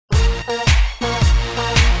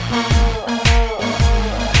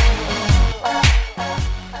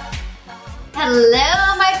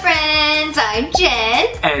I'm Jen.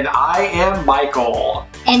 And I am Michael.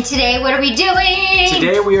 And today, what are we doing?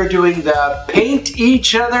 Today we are doing the Paint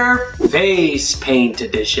Each Other Face Paint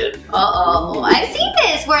Edition. Uh-oh. I've seen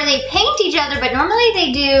this where they paint each other, but normally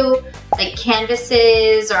they do like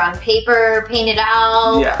canvases or on paper, paint it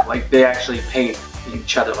out. Yeah, like they actually paint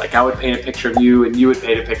each other. Like I would paint a picture of you and you would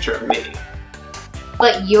paint a picture of me.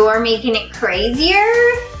 But you're making it crazier,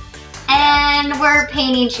 and we're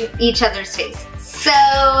painting each other's faces. So,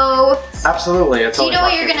 absolutely. Do you know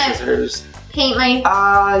what you're gonna paint my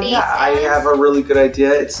face yeah, I have a really good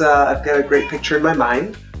idea. It's I've got a great picture in my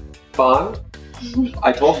mind. Vaughn.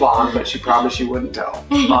 I told Vaughn, but she promised she wouldn't tell.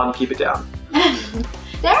 Vaughn, keep it down.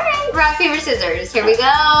 Alright, rock, paper, scissors. Here we go.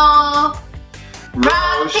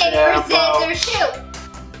 Rock, paper, scissors, shoot.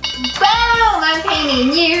 Boom! I'm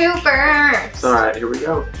painting you first. Alright, here we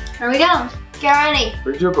go. Here we go. Get ready.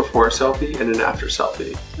 We're gonna do a before selfie and an after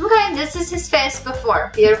selfie. Okay, this is his face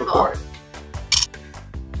before. Beautiful. Before.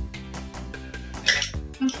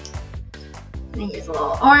 I'm gonna use a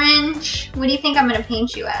little orange. What do you think I'm gonna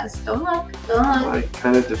paint you as? Don't look. Don't look. I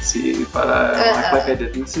kind of did see, but I act like I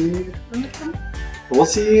didn't see. Okay. We'll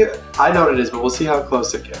see. I know what it is, but we'll see how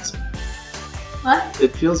close it gets. What? It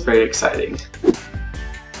feels very exciting.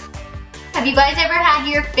 Have you guys ever had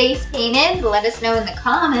your face painted? Let us know in the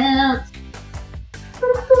comments.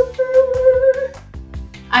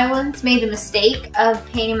 I once made the mistake of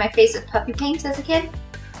painting my face with puppy paint as a kid.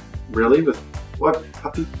 Really? With what?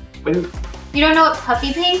 Puppy? When? You don't know what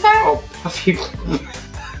puppy paints are? Oh, puppy.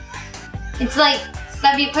 It's like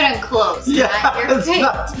stuff you put on clothes. Yeah, your it's face.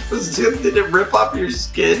 not supposed to. Did it rip off your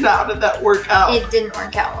skin? How did that work out? It didn't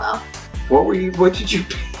work out well. What did you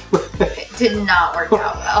paint with? It did not work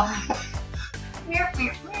out well.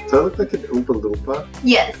 Do I look like an Oompa Loompa?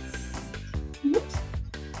 Yes. Do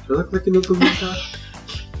I look like an Oompa Loompa?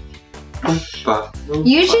 Oompa Loompa.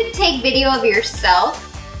 You should take video of yourself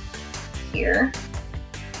here.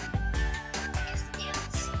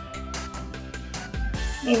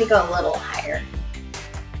 Maybe go a little higher.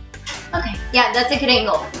 Okay, yeah, that's a good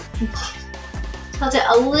angle. Tilt it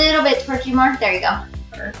a little bit towards you more. There you go.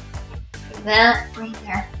 Like that, right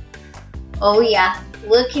there. Oh yeah,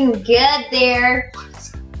 looking good there.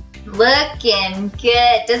 Looking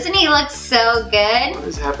good. Doesn't he look so good? What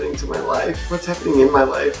is happening to my life? What's happening in my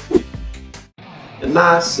life? And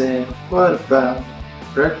I said, what about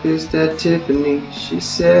breakfast at Tiffany? She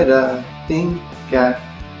said, I think I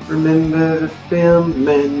remember the film,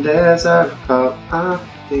 and as I recall, I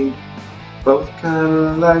think both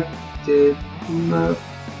kinda liked it enough.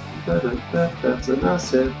 That's and I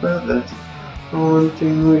said, well, that's the one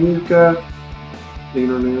thing we've got.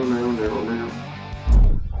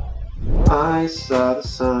 I saw the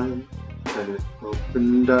sign, and it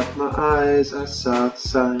opened up my eyes. I saw the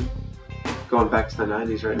sign. Going back to the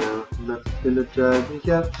 90s right now. Nothing to drive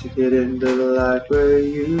me up to get into the light where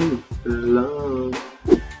you belong.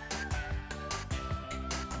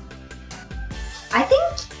 I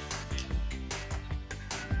think,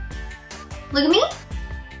 look at me.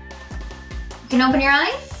 You can open your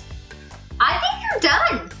eyes. I think you're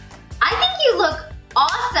done. I think you look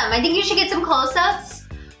awesome. I think you should get some close-ups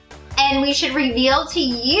and we should reveal to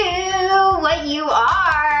you what you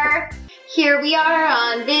are. Here we are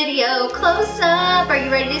on video close-up. Are you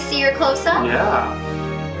ready to see your close-up? Yeah.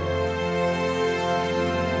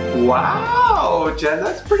 Wow, Jen,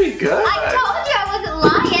 that's pretty good. I told you I wasn't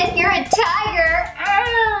lying. You're a tiger.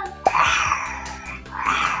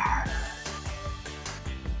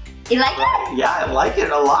 You like it? Yeah, I like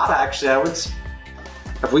it a lot, actually.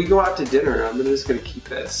 If we go out to dinner, I'm just gonna keep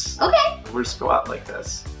this. Okay. We'll just go out like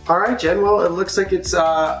this. All right, Jen, well, it looks like it's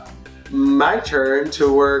my turn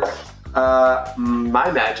to work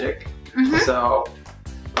my magic. So,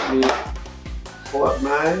 let me pull up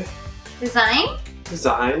my design.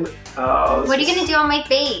 What are you gonna do on my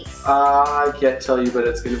face? I can't tell you, but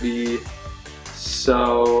it's gonna be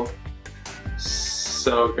so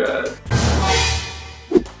good.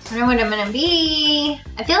 I know what I'm gonna be.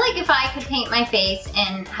 I feel like if I could paint my face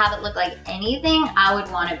and have it look like anything, I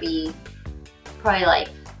would want to be probably like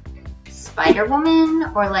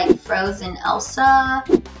Spider-Woman or like Frozen Elsa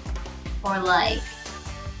or like...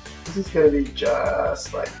 This is gonna be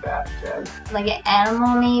just like that, Jen. Like an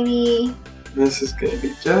animal maybe. This is gonna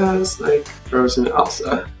be just like Frozen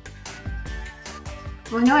Elsa.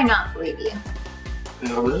 When do I not believe you? I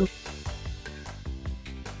don't know.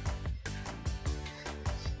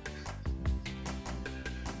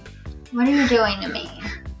 What are you doing to me?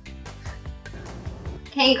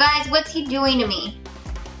 Okay, you guys, what's he doing to me?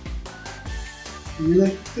 You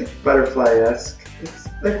like butterfly-esque. It's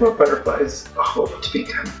like what butterflies hope to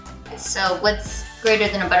become. So what's greater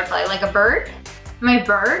than a butterfly? Like a bird? Am I a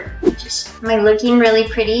bird? Just, Am I looking really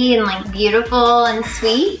pretty and like beautiful and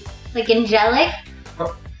sweet? Like angelic?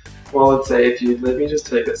 well, let's say let me just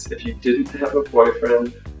tell you this. If you didn't have a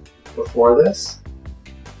boyfriend before this,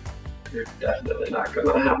 you're definitely not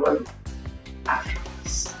gonna have one after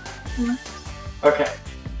this. Okay.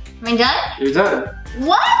 Am I done? You're done.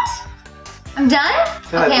 What? I'm done? Yeah,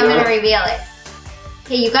 Okay, I'm yeah. gonna reveal it.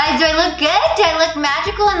 Okay, you guys, do I look good? Do I look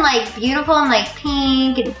magical and like beautiful and like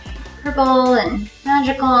pink and purple and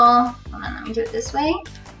magical? Hold on, let me do it this way.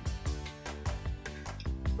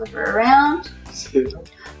 Flip her around.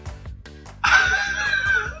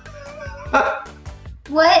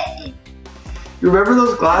 What? You remember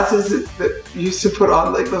those glasses that you used to put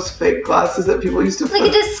on, like those fake glasses that people used to put? Like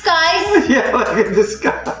a disguise? Yeah, like a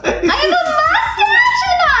disguise. I have a mustache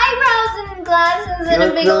and eyebrows and glasses and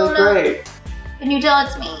a big old nose. Great. And you tell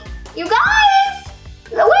it's me. You guys!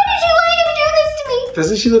 Why did you let him do this to me?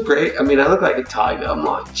 Doesn't she look great? I mean, I look like a tiger. I'm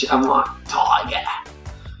like tiger.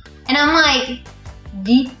 And I'm like,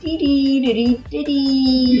 dee dee dee dee dee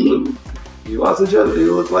dee. You also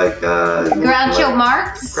you look like Groucho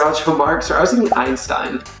Marx? Groucho Marx, or I was thinking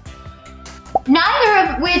Einstein.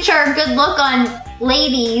 Neither of which are good look on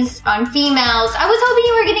ladies, on females. I was hoping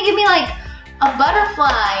you were gonna give me like a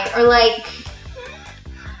butterfly or like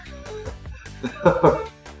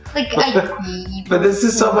But this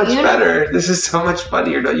is so much better. This is so much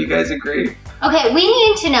funnier. Don't you guys agree? Okay, we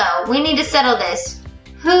need to know. We need to settle this.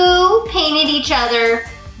 Who painted each other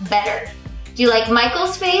better? Do you like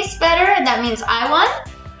Michael's face better? That means I won.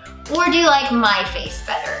 Or do you like my face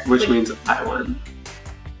better? Which means I won.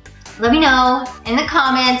 Let me know in the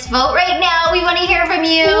comments. Vote right now. We want to hear from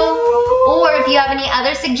you. Or if you have any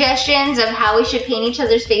other suggestions of how we should paint each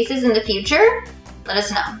other's faces in the future, let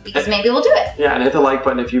us know, because maybe we'll do it. Yeah, and hit the like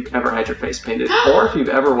button if you've ever had your face painted, or if you've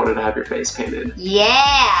ever wanted to have your face painted.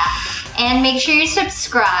 Yeah! And make sure you're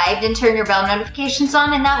subscribed and turn your bell notifications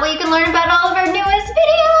on, and that way you can learn about all of our newest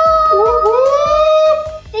videos!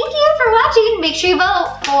 Thank you for watching. Make sure you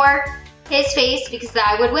vote for his face, because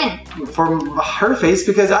I would win. For her face,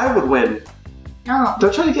 because I would win. No.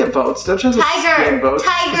 Don't try to get votes. Don't try to scam votes.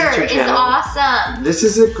 Tiger is awesome. This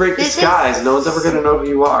is a great disguise. No one's ever going to know who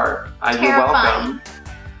you are. You're welcome.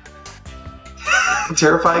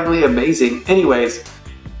 Terrifyingly amazing. Anyways,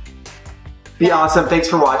 be awesome. Thanks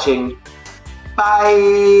for watching.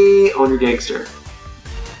 Bye. Own your gangster.